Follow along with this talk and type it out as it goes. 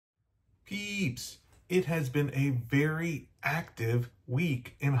Peeps, it has been a very active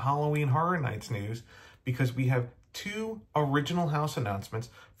week in Halloween Horror Nights news because we have two original house announcements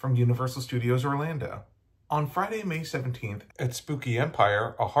from Universal Studios Orlando. On Friday, May 17th at Spooky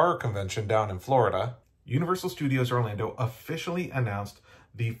Empire, a horror convention down in Florida, Universal Studios Orlando officially announced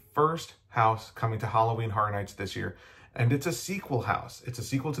the first house coming to Halloween Horror Nights this year, and it's a sequel house. It's a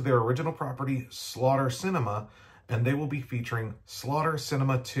sequel to their original property, Slaughter Sinema, and they will be featuring Slaughter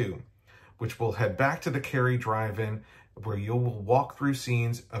Sinema 2. Which will head back to the Carey Drive-in, where you will walk through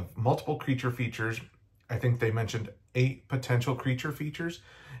scenes of multiple creature features. I think they mentioned 8 potential creature features,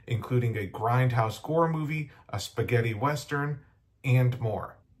 including a grindhouse gore movie, a spaghetti western, and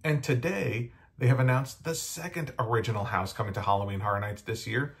more. And today, they have announced the second original house coming to Halloween Horror Nights this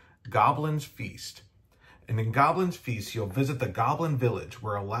year, Goblin's Feast. And in Goblin's Feast, you'll visit the Goblin Village,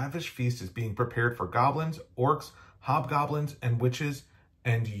 where a lavish feast is being prepared for goblins, orcs, hobgoblins, and witches,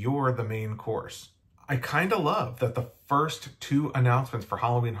 and you're the main course. I kind of love that the first 2 announcements for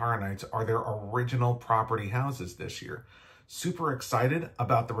Halloween Horror Nights are their original property houses this year. Super excited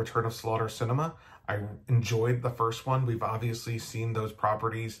about the return of Slaughter Sinema. I enjoyed the first one. We've obviously seen those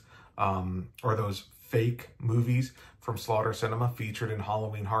properties or those fake movies from Slaughter Sinema featured in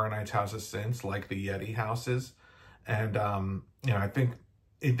Halloween Horror Nights houses since, like the Yeti houses. And, I think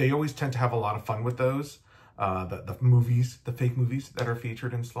they always tend to have a lot of fun with those. The movies, the fake movies that are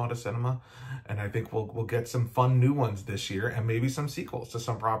featured in Slaughter Sinema. And I think we'll get some fun new ones this year and maybe some sequels to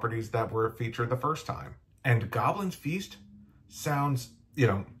some properties that were featured the first time. And Goblin's Feast sounds,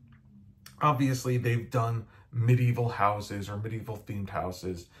 obviously they've done medieval houses or medieval themed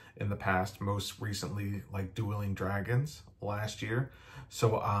houses in the past, most recently like Dueling Dragons last year. So,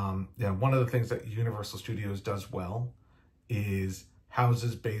 one of the things that Universal Studios does well is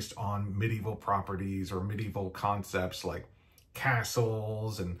houses based on medieval properties or medieval concepts like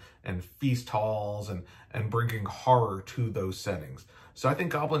castles and feast halls and bringing horror to those settings. So I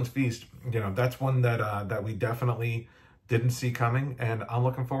think Goblin's Feast, that's one that we definitely didn't see coming, and I'm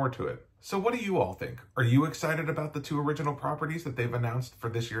looking forward to it. So what do you all think? Are you excited about the 2 original properties that they've announced for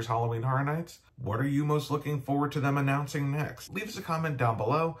this year's Halloween Horror Nights? What are you most looking forward to them announcing next? Leave us a comment down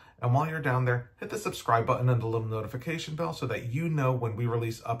below, and while you're down there, hit the subscribe button and the little notification bell so that you know when we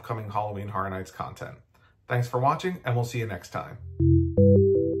release upcoming Halloween Horror Nights content. Thanks for watching, and we'll see you next time.